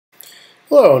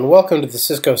Hello and welcome to the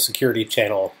Cisco Security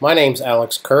Channel. My name's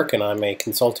Alex Kirk and I'm a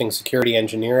consulting security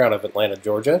engineer out of Atlanta,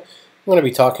 Georgia. I'm going to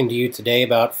be talking to you today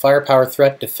about firepower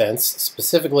threat defense,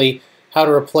 specifically how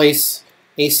to replace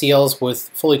ACLs with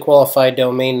fully qualified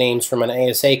domain names from an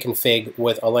ASA config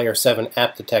with a Layer 7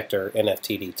 app detector in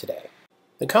FTD today.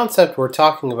 The concept we're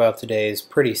talking about today is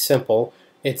pretty simple.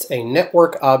 It's a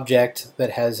network object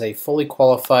that has a fully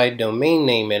qualified domain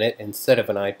name in it instead of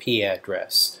an IP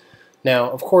address.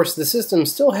 Now, of course, the system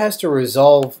still has to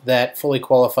resolve that fully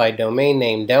qualified domain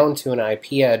name down to an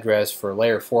IP address for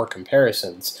Layer 4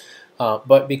 comparisons.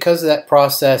 But because that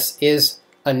process is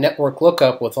a network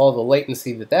lookup with all the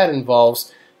latency that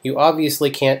involves, you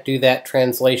obviously can't do that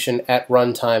translation at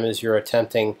runtime as you're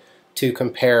attempting to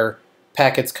compare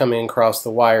packets coming across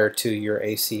the wire to your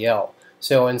ACL.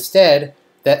 So instead,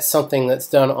 that's something that's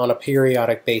done on a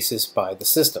periodic basis by the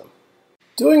system.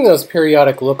 Doing those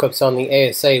periodic lookups on the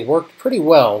ASA worked pretty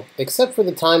well, except for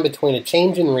the time between a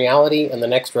change in reality and the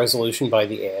next resolution by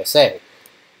the ASA.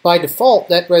 By default,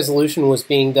 that resolution was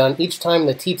being done each time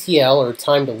the TTL, or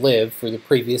time to live, for the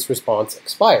previous response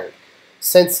expired.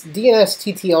 Since DNS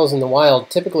TTLs in the wild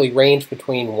typically range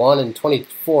between 1 and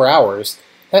 24 hours,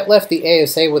 that left the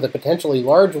ASA with a potentially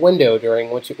large window during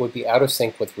which it would be out of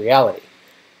sync with reality.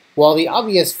 While the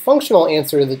obvious functional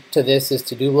answer to this is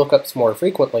to do lookups more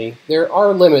frequently, there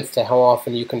are limits to how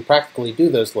often you can practically do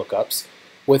those lookups,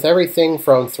 with everything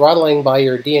from throttling by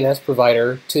your DNS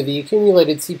provider to the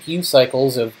accumulated CPU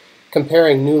cycles of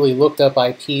comparing newly looked up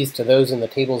IPs to those in the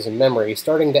tables in memory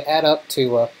starting to add up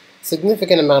to a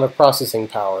significant amount of processing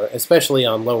power, especially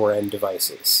on lower-end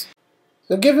devices.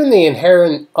 So given the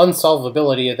inherent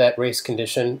unsolvability of that race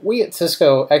condition, we at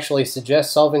Cisco actually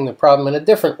suggest solving the problem in a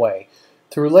different way,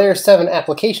 through Layer 7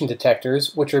 application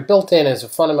detectors, which are built in as a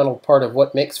fundamental part of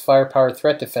what makes firepower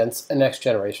threat defense a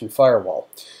next-generation firewall.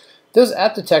 Those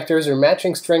app detectors are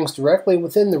matching strings directly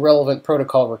within the relevant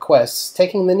protocol requests,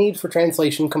 taking the need for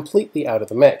translation completely out of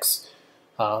the mix.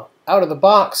 Out of the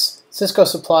box, Cisco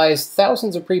supplies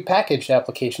thousands of pre-packaged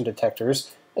application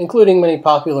detectors, including many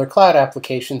popular cloud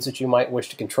applications that you might wish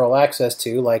to control access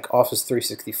to, like Office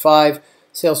 365,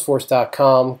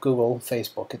 Salesforce.com, Google,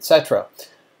 Facebook, etc.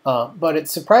 But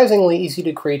it's surprisingly easy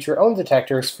to create your own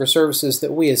detectors for services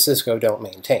that we as Cisco don't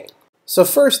maintain. So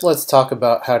first, let's talk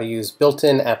about how to use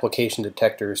built-in application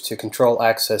detectors to control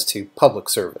access to public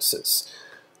services.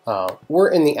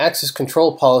 We're in the access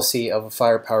control policy of a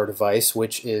firepower device,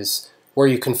 which is where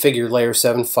you configure Layer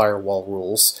 7 firewall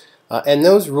rules. And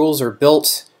those rules are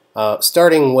built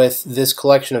starting with this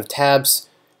collection of tabs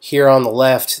here on the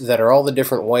left that are all the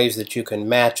different ways that you can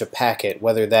match a packet,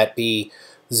 whether that be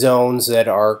zones that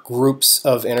are groups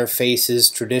of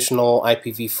interfaces, traditional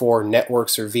IPv4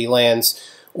 networks or VLANs,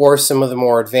 or some of the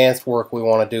more advanced work we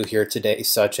want to do here today,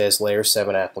 such as Layer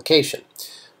 7 application.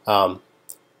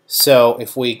 So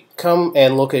if we come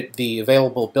and look at the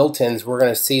available built-ins, we're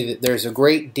going to see that there's a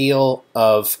great deal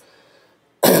of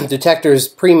detectors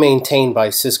pre-maintained by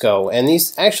Cisco, and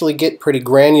these actually get pretty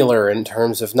granular in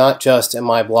terms of not just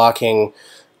am I blocking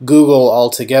Google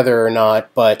altogether or not,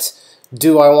 but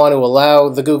do I want to allow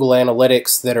the Google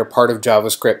Analytics that are part of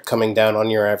JavaScript coming down on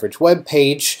your average web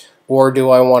page, or do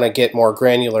I want to get more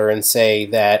granular and say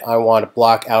that I want to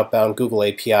block outbound Google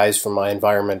APIs from my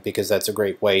environment because that's a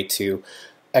great way to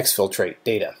exfiltrate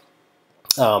data.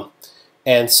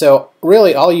 And so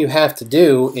really all you have to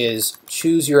do is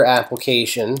choose your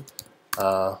application.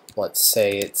 Let's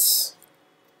say it's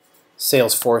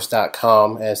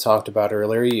Salesforce.com, as talked about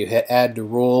earlier. You hit add to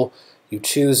rule, you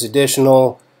choose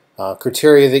additional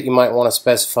criteria that you might want to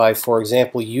specify. For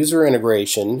example, user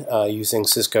integration using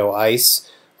Cisco ICE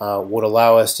would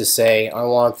allow us to say I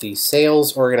want the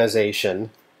sales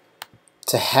organization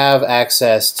to have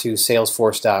access to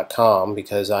Salesforce.com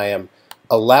because I am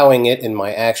allowing it in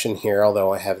my action here,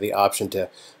 although I have the option to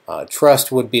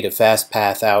trust would be to fast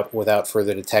path out without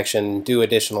further detection, do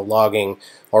additional logging,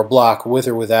 or block with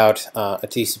or without a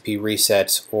TCP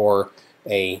reset or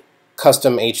a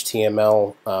custom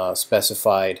HTML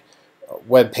specified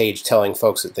web page telling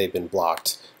folks that they've been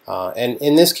blocked. And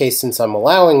in this case, since I'm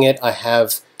allowing it, I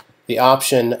have the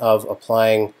option of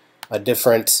applying a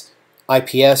different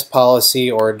IPS policy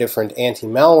or a different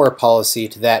anti-malware policy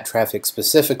to that traffic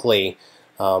specifically,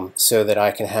 so that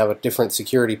I can have a different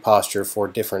security posture for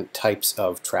different types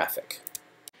of traffic.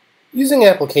 Using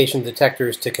application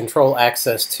detectors to control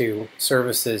access to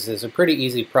services is a pretty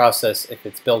easy process if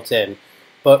it's built in.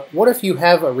 But what if you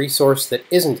have a resource that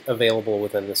isn't available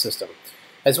within the system?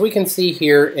 As we can see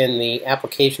here in the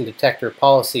application detector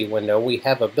policy window, we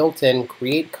have a built-in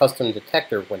create custom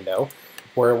detector window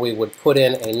where we would put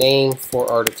in a name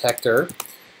for our detector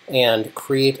and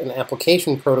create an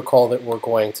application protocol that we're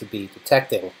going to be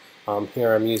detecting.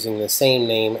 Here I'm using the same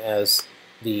name as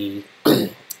the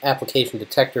application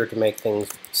detector to make things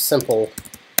simple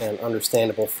and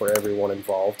understandable for everyone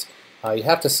involved. You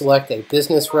have to select a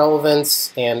business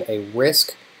relevance and a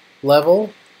risk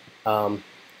level,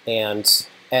 and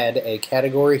add a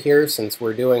category here. Since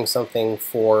we're doing something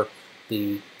for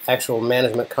the actual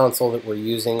management console that we're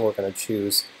using, we're going to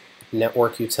choose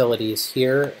network utilities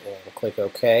here and click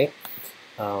OK.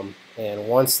 And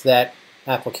once that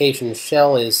application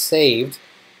shell is saved,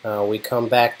 we come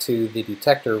back to the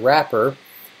detector wrapper,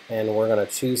 and we're going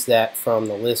to choose that from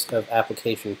the list of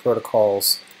application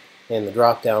protocols in the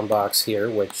drop-down box here,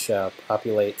 which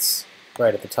populates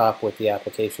right at the top with the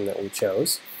application that we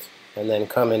chose, and then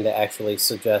come in to actually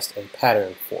suggest a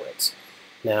pattern for it.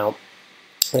 Now,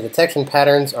 the detection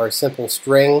patterns are simple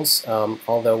strings,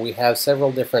 although we have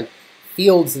several different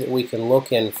fields that we can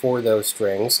look in for those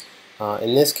strings.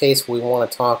 In this case, we want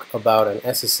to talk about an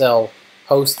SSL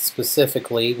host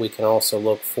specifically. We can also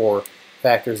look for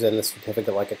factors in the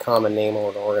certificate like a common name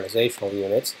or an organizational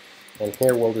unit. And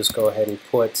here we'll just go ahead and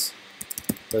put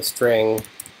the string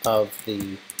of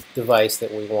the device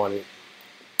that we want to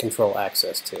control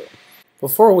access to.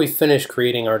 Before we finish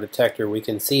creating our detector, we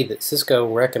can see that Cisco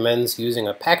recommends using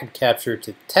a packet capture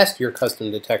to test your custom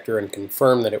detector and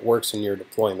confirm that it works in your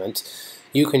deployment.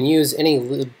 You can use any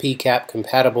libpcap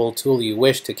compatible tool you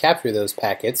wish to capture those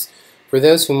packets. For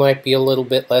those who might be a little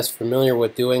bit less familiar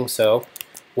with doing so,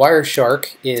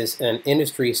 Wireshark is an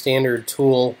industry standard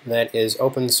tool that is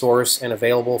open source and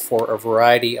available for a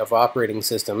variety of operating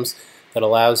systems that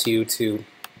allows you to,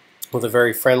 with a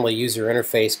very friendly user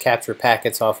interface, capture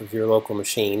packets off of your local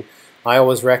machine. I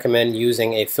always recommend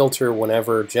using a filter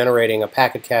whenever generating a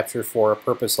packet capture for a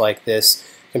purpose like this.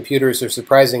 Computers are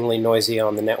surprisingly noisy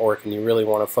on the network, and you really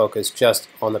want to focus just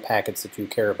on the packets that you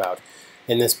care about.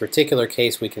 In this particular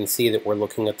case, we can see that we're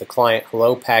looking at the client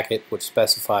hello packet, which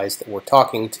specifies that we're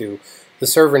talking to the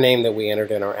server name that we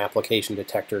entered in our application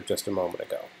detector just a moment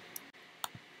ago.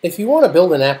 If you want to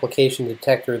build an application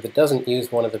detector that doesn't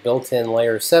use one of the built-in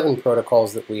layer 7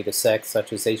 protocols that we dissect,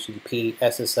 such as HTTP,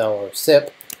 SSL, or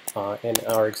SIP, in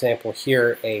our example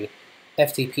here, a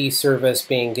FTP service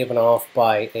being given off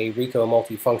by a Ricoh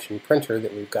multifunction printer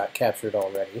that we've got captured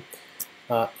already,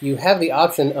 you have the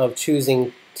option of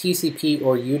choosing TCP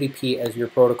or UDP as your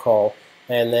protocol,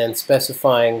 and then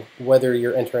specifying whether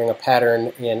you're entering a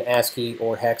pattern in ASCII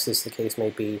or hex, as the case may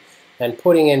be, and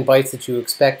putting in bytes that you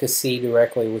expect to see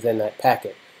directly within that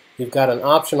packet. You've got an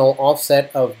optional offset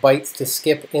of bytes to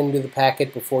skip into the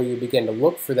packet before you begin to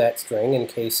look for that string in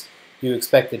case you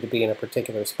expect it to be in a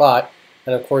particular spot.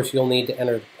 And of course, you'll need to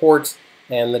enter the port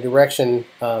and the direction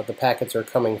the packets are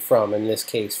coming from, in this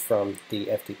case from the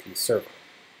FTP server.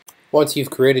 Once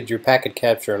you've created your packet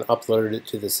capture and uploaded it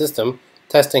to the system,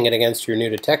 testing it against your new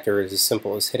detector is as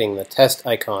simple as hitting the test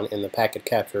icon in the packet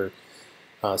capture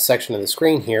section of the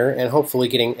screen here, and hopefully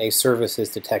getting a service is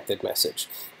detected message.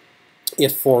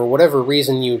 If for whatever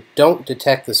reason you don't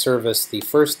detect the service, the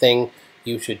first thing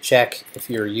you should check if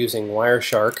you're using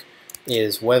Wireshark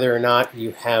is whether or not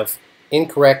you have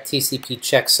incorrect TCP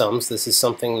checksums. This is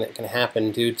something that can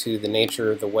happen due to the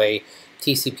nature of the way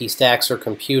TCP stacks are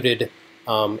computed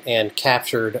and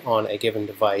captured on a given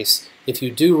device. If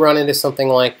you do run into something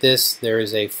like this, there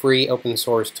is a free open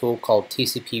source tool called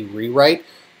TCP Rewrite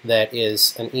that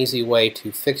is an easy way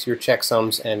to fix your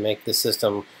checksums and make the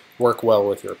system work well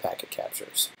with your packet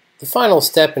captures. The final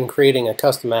step in creating a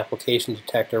custom application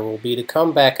detector will be to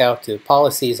come back out to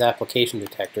Policies Application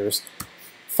Detectors,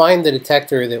 find the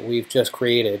detector that we've just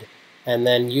created, and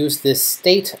then use this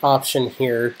state option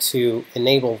here to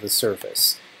enable the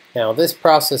service. Now, this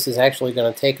process is actually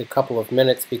going to take a couple of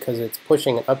minutes because it's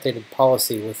pushing an updated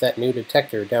policy with that new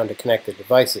detector down to connected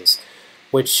devices,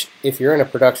 which, if you're in a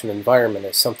production environment,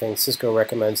 is something Cisco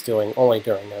recommends doing only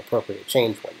during the appropriate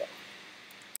change window.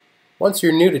 Once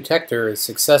your new detector is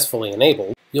successfully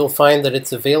enabled, you'll find that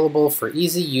it's available for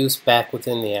easy use back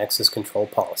within the access control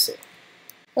policy.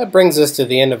 That brings us to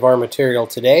the end of our material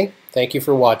today. Thank you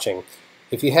for watching.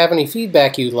 If you have any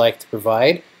feedback you'd like to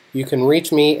provide, you can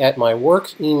reach me at my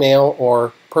work email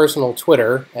or personal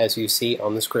Twitter, as you see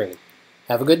on the screen.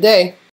 Have a good day!